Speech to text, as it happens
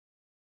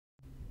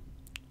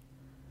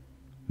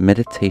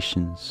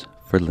Meditations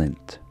for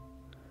Lent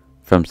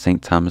from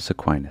St. Thomas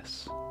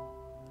Aquinas.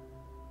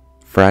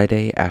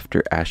 Friday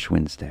after Ash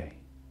Wednesday.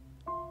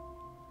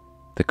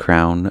 The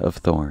Crown of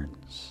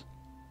Thorns.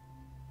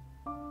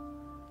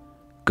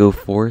 Go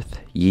forth,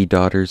 ye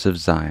daughters of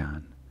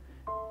Zion,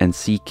 and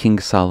see King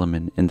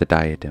Solomon in the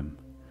diadem,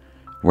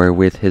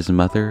 wherewith his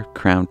mother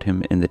crowned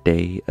him in the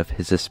day of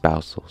his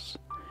espousals,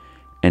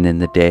 and in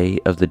the day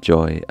of the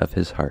joy of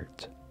his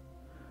heart.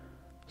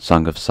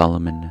 Song of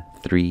Solomon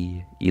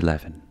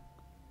 3:11.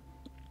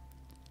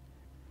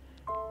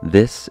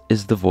 This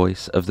is the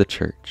voice of the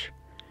Church,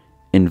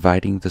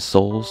 inviting the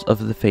souls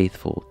of the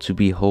faithful to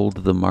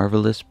behold the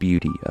marvelous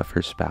beauty of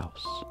her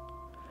spouse.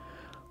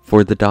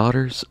 For the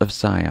daughters of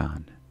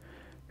Zion,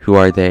 who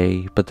are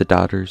they but the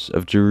daughters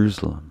of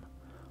Jerusalem,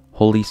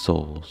 holy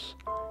souls,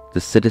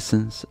 the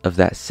citizens of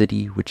that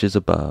city which is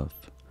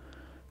above,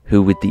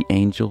 who with the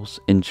angels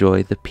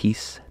enjoy the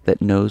peace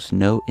that knows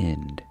no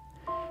end,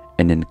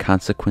 and in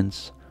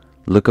consequence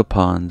look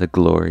upon the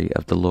glory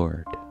of the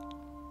Lord.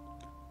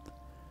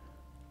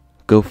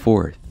 Go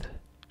forth,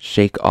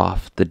 shake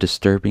off the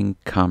disturbing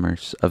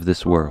commerce of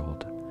this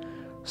world,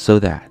 so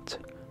that,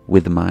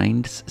 with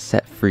minds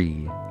set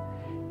free,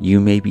 you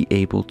may be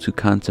able to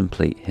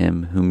contemplate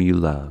him whom you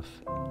love,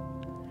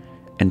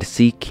 and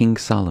see King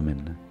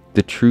Solomon,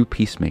 the true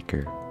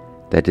peacemaker,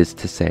 that is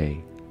to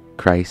say,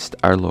 Christ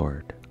our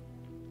Lord.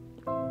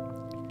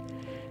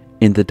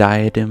 In the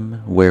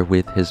diadem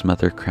wherewith his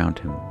mother crowned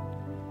him,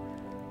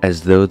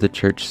 as though the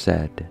Church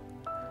said,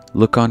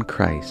 "Look on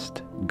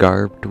Christ,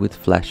 garbed with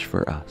flesh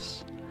for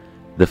us,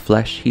 the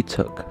flesh he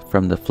took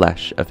from the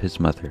flesh of his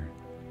mother."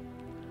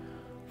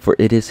 For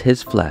it is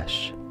his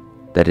flesh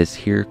that is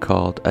here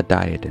called a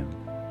diadem,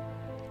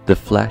 the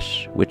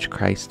flesh which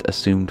Christ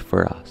assumed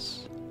for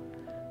us,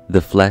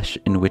 the flesh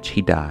in which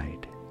he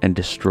died and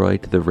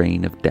destroyed the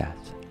reign of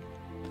death,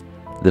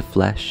 the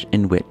flesh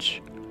in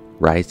which,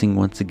 rising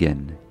once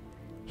again,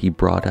 he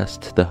brought us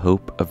to the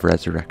hope of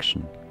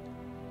resurrection.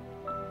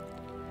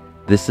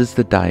 This is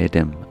the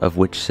diadem of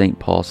which St.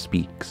 Paul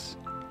speaks.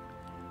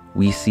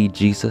 We see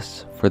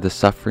Jesus for the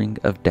suffering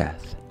of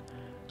death,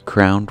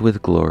 crowned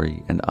with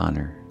glory and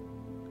honor.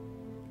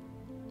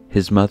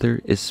 His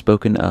mother is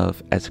spoken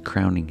of as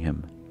crowning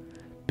him,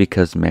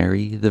 because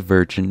Mary the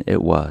Virgin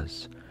it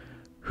was,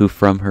 who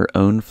from her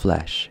own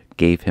flesh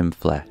gave him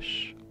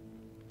flesh.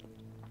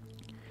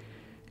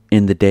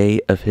 In the day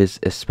of his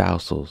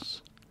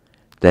espousals,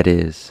 that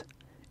is,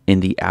 in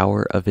the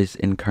hour of his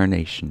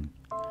incarnation,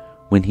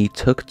 when he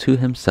took to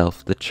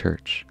himself the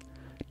Church,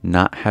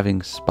 not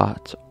having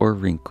spot or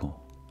wrinkle,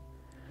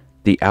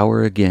 the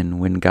hour again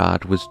when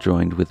God was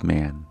joined with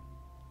man,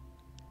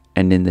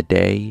 and in the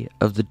day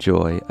of the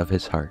joy of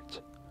his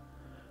heart.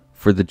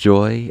 For the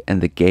joy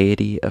and the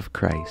gaiety of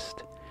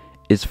Christ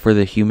is for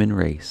the human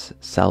race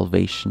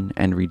salvation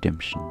and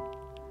redemption.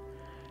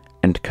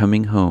 And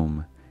coming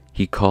home,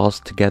 he calls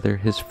together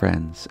his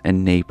friends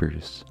and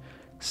neighbors,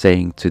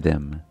 saying to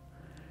them,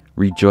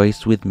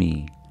 "Rejoice with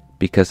me,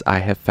 because I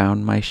have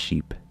found my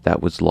sheep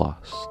that was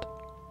lost."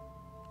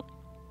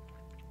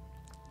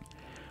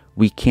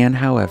 We can,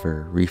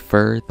 however,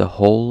 refer the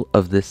whole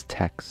of this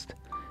text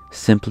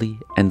simply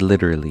and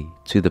literally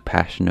to the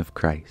Passion of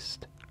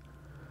Christ.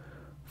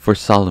 For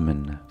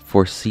Solomon,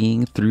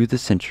 foreseeing through the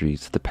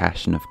centuries the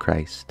Passion of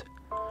Christ,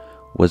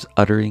 was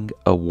uttering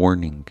a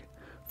warning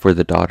for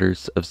the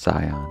daughters of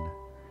Zion,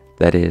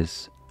 that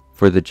is,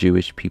 for the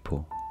Jewish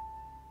people.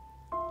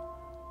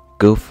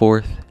 Go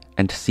forth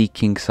and see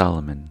King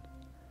Solomon,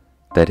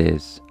 that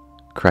is,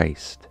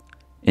 Christ,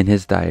 in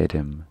his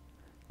diadem,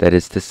 that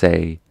is to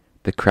say,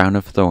 the crown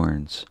of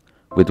thorns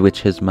with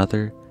which his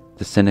mother,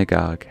 the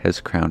synagogue, has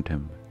crowned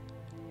him,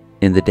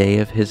 in the day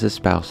of his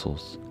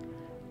espousals,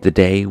 the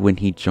day when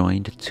he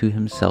joined to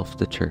himself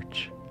the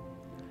Church,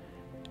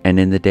 and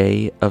in the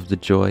day of the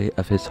joy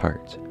of his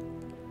heart,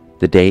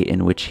 the day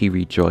in which he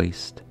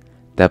rejoiced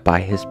that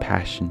by his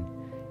passion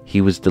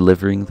he was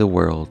delivering the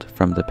world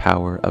from the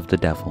power of the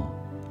devil.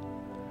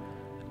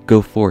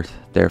 Go forth,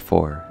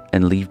 therefore,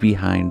 and leave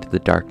behind the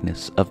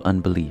darkness of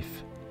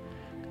unbelief,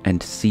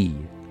 and see,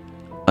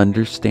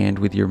 understand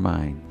with your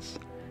minds,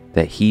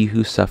 that he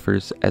who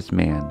suffers as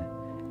man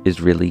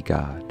is really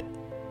God.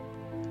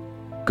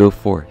 Go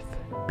forth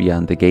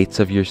beyond the gates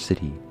of your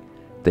city,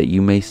 that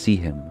you may see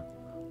him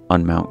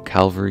on Mount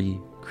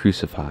Calvary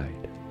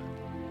crucified.